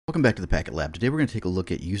Welcome back to the Packet Lab. Today we're going to take a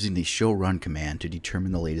look at using the show run command to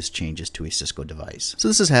determine the latest changes to a Cisco device. So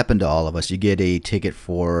this has happened to all of us. You get a ticket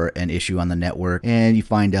for an issue on the network and you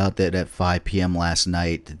find out that at 5 p.m. last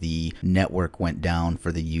night the network went down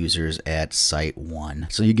for the users at site 1.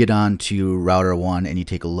 So you get on to router 1 and you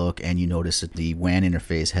take a look and you notice that the WAN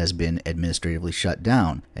interface has been administratively shut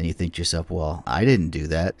down. And you think to yourself, well, I didn't do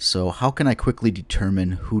that. So how can I quickly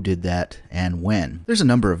determine who did that and when? There's a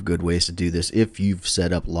number of good ways to do this. If you've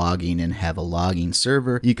set up logging and have a logging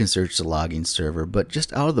server, you can search the logging server, but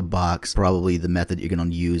just out of the box, probably the method you're going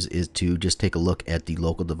to use is to just take a look at the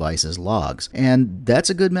local device's logs. And that's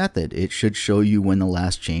a good method. It should show you when the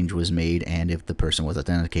last change was made and if the person was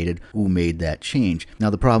authenticated, who made that change. Now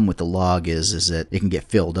the problem with the log is that it can get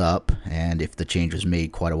filled up, and if the change was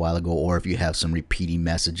made quite a while ago, or if you have some repeating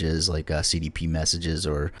messages like CDP messages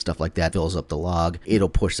or stuff like that fills up the log, it'll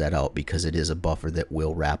push that out because it is a buffer that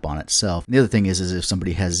will wrap on itself. And the other thing is if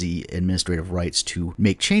somebody has the administrative rights to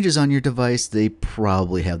make changes on your device, they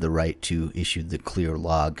probably have the right to issue the clear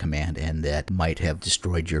log command, and that might have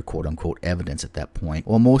destroyed your quote-unquote evidence at that point.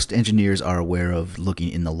 While most engineers are aware of looking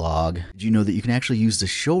in the log, did you know that you can actually use the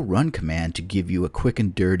show run command to give you a quick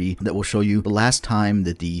and dirty that will show you the last time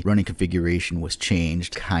that the running configuration was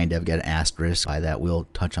changed? Kind of got an asterisk by that. We'll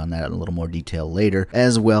touch on that in a little more detail later,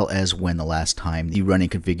 as well as when the last time the running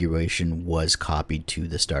configuration was copied to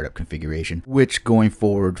the startup configuration, which going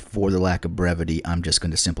forward, for the lack of brevity, I'm just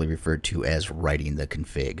going to simply refer to as writing the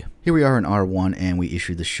config. Here we are in R1 and we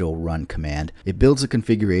issue the show run command. It builds the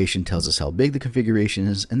configuration, tells us how big the configuration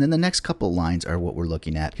is, and then the next couple lines are what we're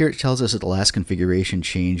looking at. Here it tells us that the last configuration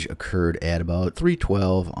change occurred at about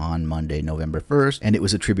 3:12 on Monday, November 1st, and it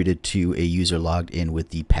was attributed to a user logged in with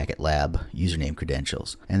the packetlab username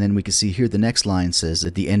credentials. And then we can see here the next line says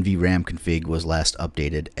that the NVRAM config was last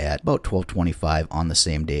updated at about 12:25 on the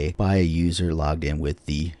same day by a user logged in with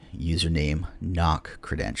the username knock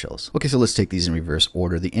credentials. Okay, so let's take these in reverse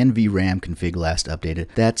order. The NVRAM config last updated,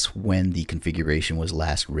 that's when the configuration was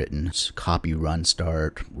last written. Copy, run,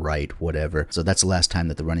 start, write, whatever. So that's the last time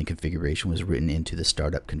that the running configuration was written into the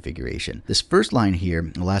startup configuration. This first line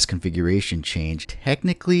here, the last configuration change,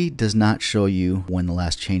 technically does not show you when the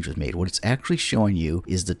last change was made. What it's actually showing you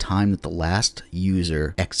is the time that the last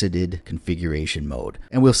user exited configuration mode.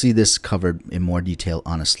 And we'll see this covered in more detail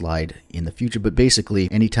on a slide in the future, but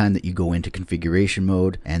basically anytime that you go into configuration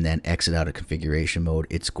mode and then exit out of configuration mode,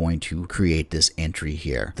 it's going to create this entry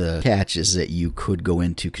here. The catch is that you could go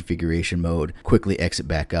into configuration mode, quickly exit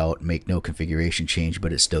back out, make no configuration change,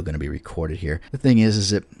 but it's still going to be recorded here. The thing is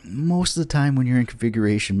that most of the time when you're in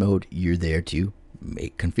configuration mode, you're there to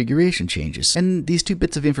make configuration changes. And these two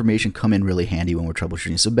bits of information come in really handy when we're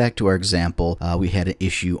troubleshooting. So back to our example, we had an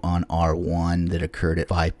issue on R1 that occurred at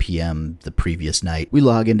 5 p.m. the previous night. We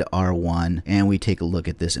log into R1 and we take a look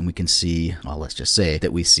at this and we can see, well, let's just say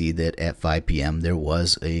that we see that at 5 p.m. there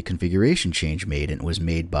was a configuration change made, and it was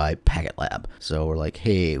made by packetlab. So we're like,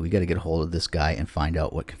 hey, we got to get a hold of this guy and find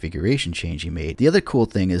out what configuration change he made. The other cool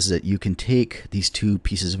thing is that you can take these two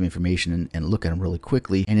pieces of information and look at them really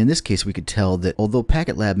quickly. And in this case, we could tell that although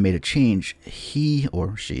packetlab made a change, he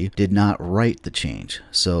or she did not write the change.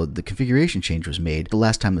 So the configuration change was made. The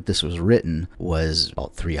last time that this was written was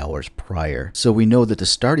about 3 hours prior. So we know that the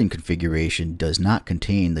starting configuration does not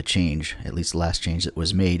contain the change, at least the last change that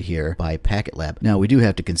was made here by packetlab. Now we do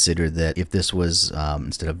have to consider that if this was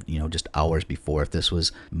instead of just hours before, if this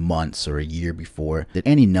was months or a year before, that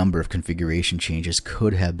any number of configuration changes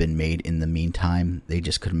could have been made in the meantime. They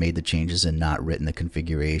just could have made the changes and not written the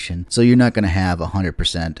configuration. So you're not going to have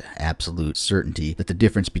 100% absolute certainty that the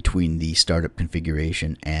difference between the startup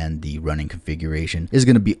configuration and the running configuration is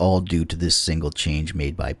going to be all due to this single change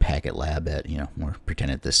made by packetlab at, we're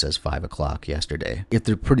pretending this says 5 o'clock yesterday. If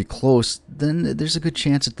they're pretty close, then there's a good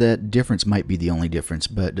chance that that difference might be the only difference.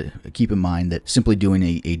 But keep in mind that simply doing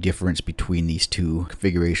a difference between these two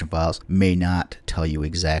configuration files may not tell you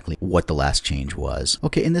exactly what the last change was.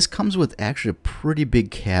 Okay, and this comes with actually a pretty big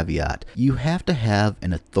caveat. You have to have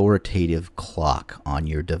an authoritative clock on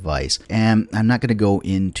your device. And I'm not going to go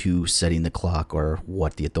into setting the clock or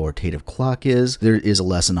what the authoritative clock is. There is a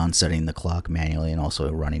lesson on setting the clock manually and also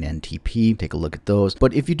running NTP. Take a look at those.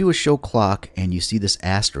 But if you do a show clock and you see this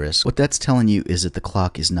asterisk, what that's telling you is that the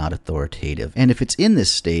clock is not authoritative. And if it's in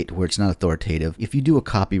this state where it's not authoritative, if you do a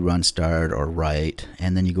copy, run, start, or write,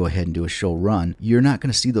 and then you go ahead and do a show run, you're not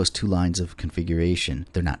going to see those two lines of configuration.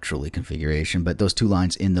 They're not truly configuration, but those two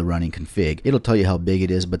lines in the running config. It'll tell you how big it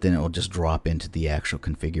is, but then it will just drop into into the actual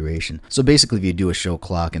configuration. So basically, if you do a show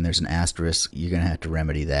clock and there's an asterisk, you're going to have to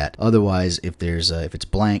remedy that. Otherwise, if it's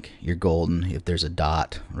blank, you're golden. If there's a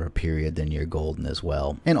dot or a period, then you're golden as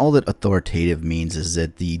well. And all that authoritative means is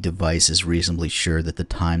that the device is reasonably sure that the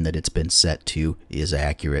time that it's been set to is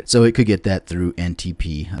accurate. So it could get that through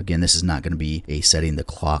NTP. Again, this is not going to be a setting the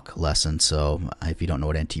clock lesson. So if you don't know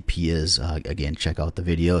what NTP is, again, check out the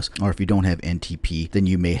videos. Or if you don't have NTP, then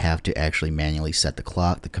you may have to actually manually set the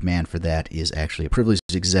clock. The command for that is actually a privileged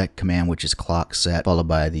exec command, which is clock set, followed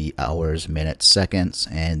by the hours, minutes, seconds,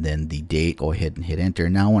 and then the date. Go ahead and hit enter.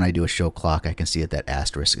 Now when I do a show clock, I can see that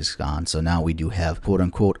asterisk is gone. So now we do have quote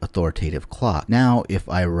unquote authoritative clock. Now if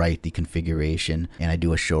I write the configuration and I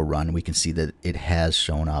do a show run, we can see that it has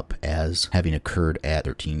shown up as having occurred at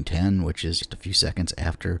 13:10, which is just a few seconds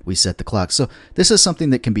after we set the clock. So this is something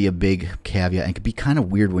that can be a big caveat and can be kind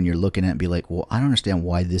of weird when you're looking at it and be like, well, I don't understand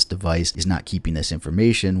why this device is not keeping this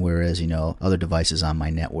information, whereas, other devices on my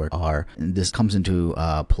network are. And this comes into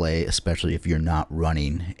play, especially if you're not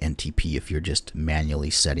running NTP, if you're just manually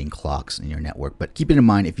setting clocks in your network. But keep it in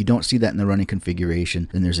mind, if you don't see that in the running configuration,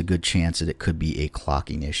 then there's a good chance that it could be a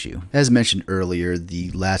clocking issue. As mentioned earlier, the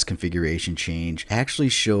last configuration change actually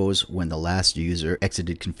shows when the last user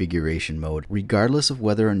exited configuration mode, regardless of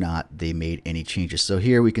whether or not they made any changes. So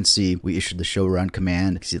here we can see we issued the show run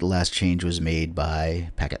command. You can see the last change was made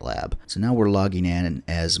by packetlab. So now we're logging in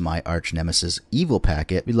as my arch nemesis evil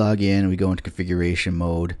packet. We log in, we go into configuration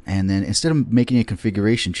mode, and then instead of making any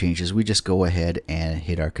configuration changes, we just go ahead and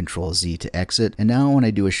hit our Control Z to exit. And now when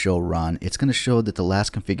I do a show run, it's going to show that the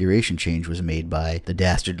last configuration change was made by the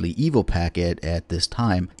dastardly evil packet at this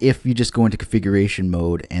time. If you just go into configuration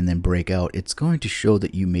mode and then break out, it's going to show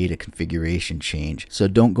that you made a configuration change. So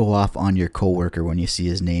don't go off on your coworker when you see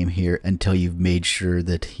his name here until you've made sure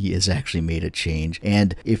that he has actually made a change.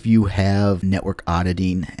 And if you have network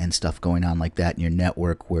auditing and stuff going on like that in your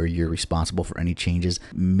network where you're responsible for any changes,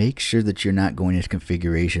 make sure that you're not going into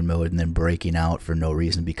configuration mode and then breaking out for no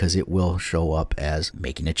reason, because it will show up as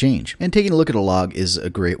making a change. And taking a look at a log is a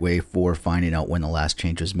great way for finding out when the last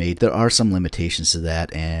change was made. There are some limitations to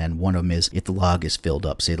that, and one of them is if the log is filled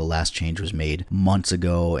up. Say the last change was made months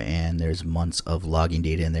ago and there's months of logging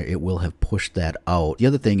data in there, it will have pushed that out. The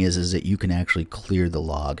other thing is that you can actually clear the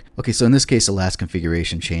log. Okay, so in this case, the last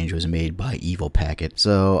configuration change was made by evil packet.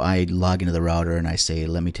 So I log into the router and I say,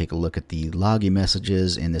 let me take a look at the logging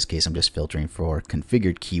messages. In this case, I'm just filtering for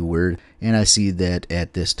configured keyword. And I see that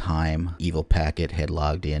at this time, evil packet had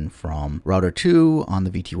logged in from router 2 on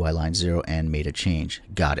the VTY line 0 and made a change.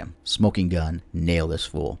 Got him. Smoking gun. Nail this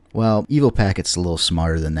fool. Well, evil packet's a little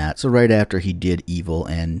smarter than that. So right after he did evil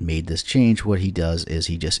and made this change, what he does is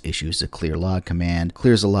he just issues the clear log command,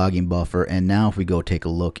 clears the logging buffer, and now if we go take a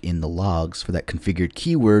look in the logs for that configured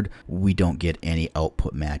keyword, we don't get any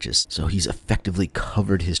output matches. So he's effectively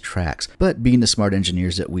covered his tracks. But being the smart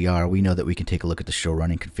engineers that we are, we know that we can take a look at the show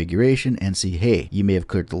running configuration and see, hey, you may have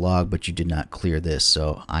cleared the log, but you did not clear this.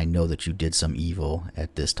 So I know that you did some evil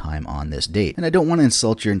at this time on this date. And I don't want to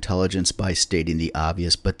insult your intelligence by stating the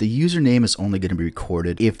obvious, but the username is only going to be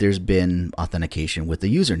recorded if there's been authentication with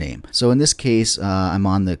the username. So in this case, I'm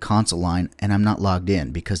on the console line and I'm not logged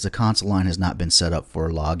in because the console line has not been set up for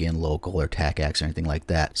login, local, or TACACS or anything like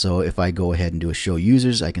that. So if I go ahead and do a show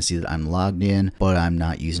users, I can see that I'm logged in, but I'm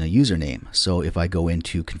not using a username. So if I go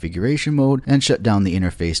into configuration mode and shut down the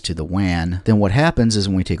interface to the WAN, then what happens is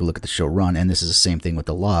when we take a look at the show run, and this is the same thing with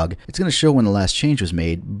the log, it's going to show when the last change was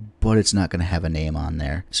made, but it's not going to have a name on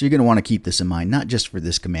there. So you're going to want to keep this in mind, not just for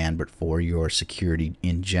this command, but for your security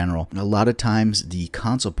in general. A lot of times the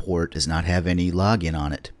console port does not have any login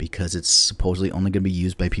on it because it's supposedly only going to be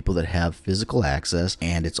used by people that have physical access,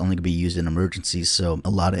 and it's only going to be used in emergencies. So a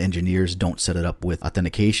lot of engineers don't set it up with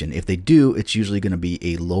authentication. If they do, it's usually going to be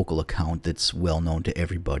a local account that's well known to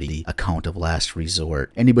everybody, the account of last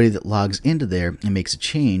resort. Anybody that logs into there and makes a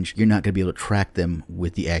change, you're not going to be able to track them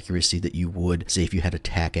with the accuracy that you would, say, if you had a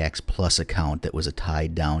TACACS Plus account that was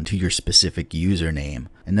tied down to your specific username.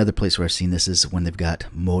 Another place where I've seen this is when they've got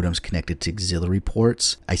modems connected to auxiliary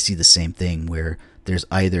ports. I see the same thing where there's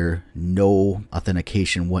either no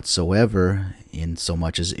authentication whatsoever, in so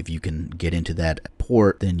much as if you can get into that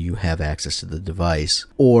port, then you have access to the device,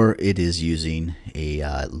 or it is using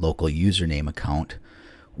a local username account,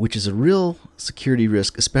 which is a real security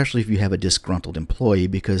risk, especially if you have a disgruntled employee,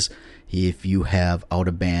 because if you have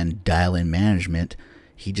out-of-band dial-in management,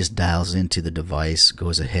 he just dials into the device,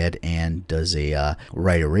 goes ahead and does a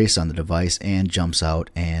write erase on the device and jumps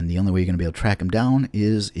out. And the only way you're going to be able to track him down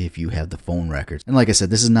is if you have the phone records. And like I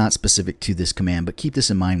said, this is not specific to this command, but keep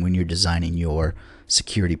this in mind when you're designing your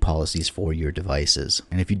security policies for your devices.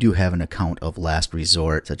 And if you do have an account of last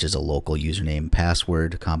resort, such as a local username and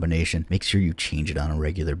password combination, make sure you change it on a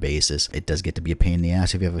regular basis. It does get to be a pain in the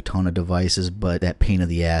ass if you have a ton of devices, but that pain of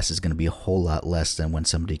the ass is going to be a whole lot less than when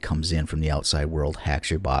somebody comes in from the outside world, hacks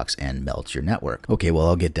your box, and melts your network. Okay, well,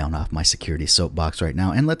 I'll get down off my security soapbox right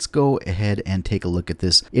now, and let's go ahead and take a look at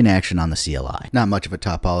this in action on the CLI. Not much of a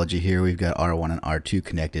topology here. We've got R1 and R2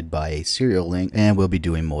 connected by a serial link, and we'll be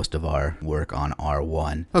doing most of our work on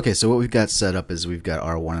R1. Okay, so what we've got set up is we've got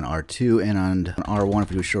R1 and R2, and on R1, if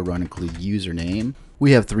we do a show run include username,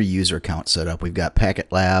 we have 3 user accounts set up. We've got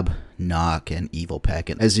packetlab, knock, and evil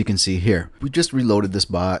packet. As you can see here, we just reloaded this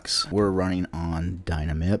box. We're running on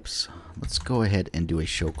Dynamips. Let's go ahead and do a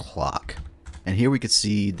show clock. And here we can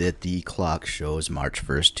see that the clock shows March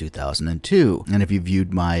 1st, 2002. And if you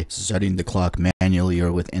viewed my setting the clock manually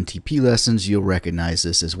or with NTP lessons, you'll recognize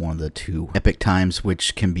this as one of the 2 epic times,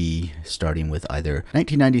 which can be starting with either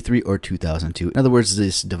 1993 or 2002. In other words,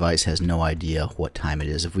 this device has no idea what time it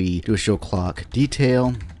is. If we do a show clock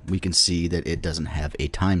detail, we can see that it doesn't have a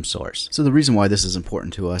time source. So the reason why this is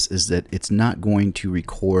important to us is that it's not going to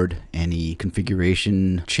record any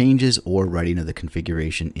configuration changes or writing of the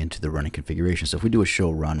configuration into the running configuration. So if we do a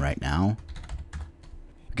show run right now,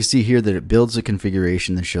 you can see here that it builds the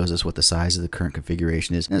configuration, then shows us what the size of the current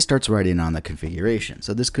configuration is, and it starts writing on the configuration.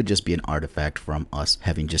 So this could just be an artifact from us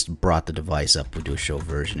having just brought the device up. We do a show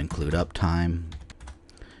version include uptime.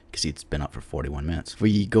 You can see it's been up for 41 minutes. If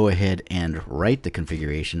we go ahead and write the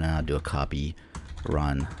configuration, and I'll do a copy,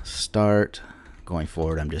 run, start. Going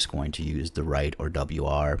forward, I'm just going to use the write or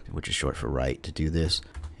WR, which is short for write, to do this.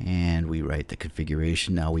 And we write the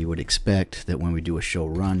configuration. Now we would expect that when we do a show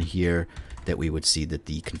run here, that we would see that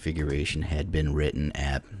the configuration had been written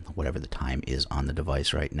at whatever the time is on the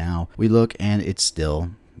device right now. We look and it's still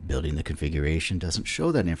building the configuration, doesn't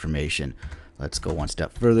show that information. Let's go one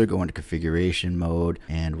step further, go into configuration mode,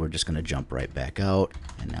 and we're just going to jump right back out.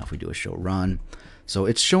 And now if we do a show run, so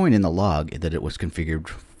it's showing in the log that it was configured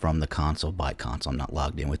from the console by console. I'm not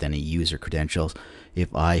logged in with any user credentials.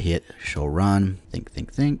 If I hit show run,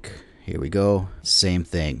 think, here we go, same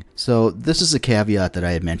thing. So this is a caveat that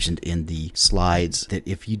I had mentioned in the slides, that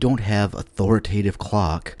if you don't have authoritative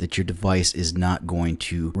clock, that your device is not going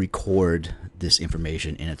to record this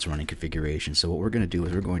information in its running configuration. So what we're going to do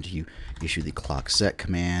is we're going to issue the clock set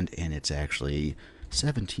command, and it's actually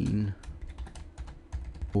 17:48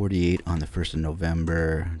 on the 1st of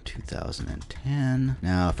November 2010.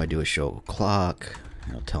 Now if I do a show clock,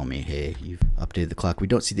 it'll tell me, hey, you've updated the clock. We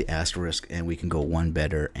don't see the asterisk, and we can go one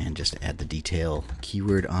better and just add the detail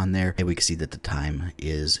keyword on there, and we can see that the time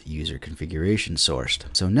is user configuration sourced.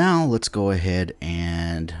 So now let's go ahead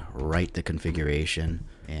and write the configuration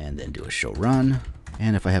and then do a show run.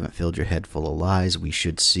 And if I haven't filled your head full of lies, we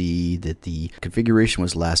should see that the configuration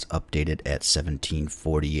was last updated at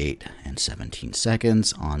 17:48 and 17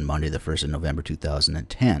 seconds on Monday, the 1st of November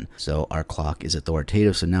 2010. So our clock is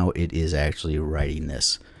authoritative, so now it is actually writing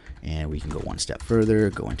this. And we can go one step further,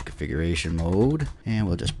 go into configuration mode, and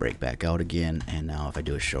we'll just break back out again. And now if I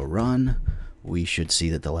do a show run, we should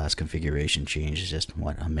see that the last configuration change is just,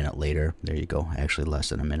 what, a minute later. There you go, actually less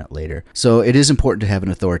than a minute later. So it is important to have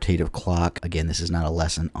an authoritative clock. Again, this is not a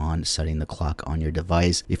lesson on setting the clock on your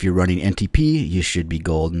device. If you're running NTP, you should be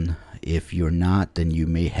golden. If you're not, then you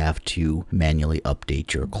may have to manually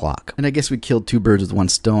update your clock. And I guess we killed 2 birds with 1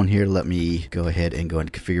 stone here. Let me go ahead and go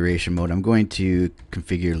into configuration mode. I'm going to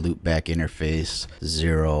configure loopback interface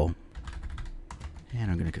 0.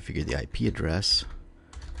 And I'm going to configure the IP address.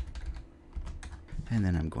 And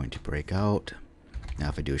then I'm going to break out. Now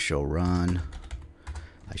if I do a show run,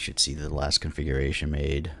 I should see that the last configuration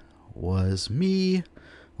made was me.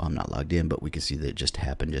 Well, I'm not logged in, but we can see that it just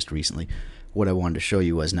happened just recently. What I wanted to show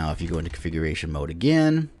you was, now if you go into configuration mode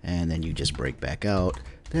again, and then you just break back out,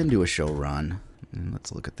 then do a show run. And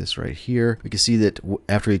let's look at this right here. We can see that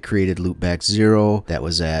after we created loopback 0, that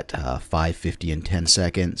was at 5:50 and 10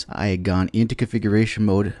 seconds. I had gone into configuration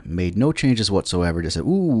mode, made no changes whatsoever, just said,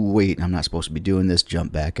 ooh, wait, I'm not supposed to be doing this,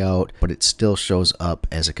 jump back out, but it still shows up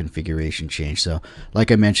as a configuration change. So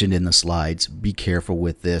like I mentioned in the slides, be careful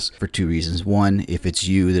with this for 2 reasons. One, if it's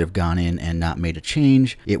you that have gone in and not made a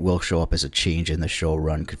change, it will show up as a change in the show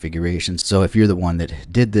run configuration. So if you're the one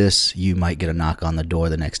that did this, you might get a knock on the door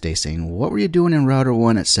the next day saying, what were you doing in router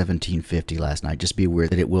 1 at 17:50 last night? Just be aware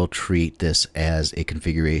that it will treat this as a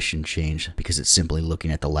configuration change because it's simply looking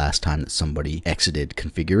at the last time that somebody exited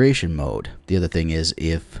configuration mode. The other thing is,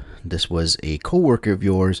 if this was a coworker of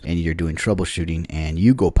yours and you're doing troubleshooting and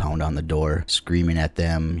you go pound on the door screaming at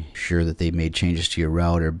them, sure that they made changes to your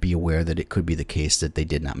router, be aware that it could be the case that they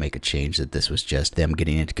did not make a change, that this was just them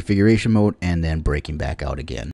getting into configuration mode and then breaking back out again.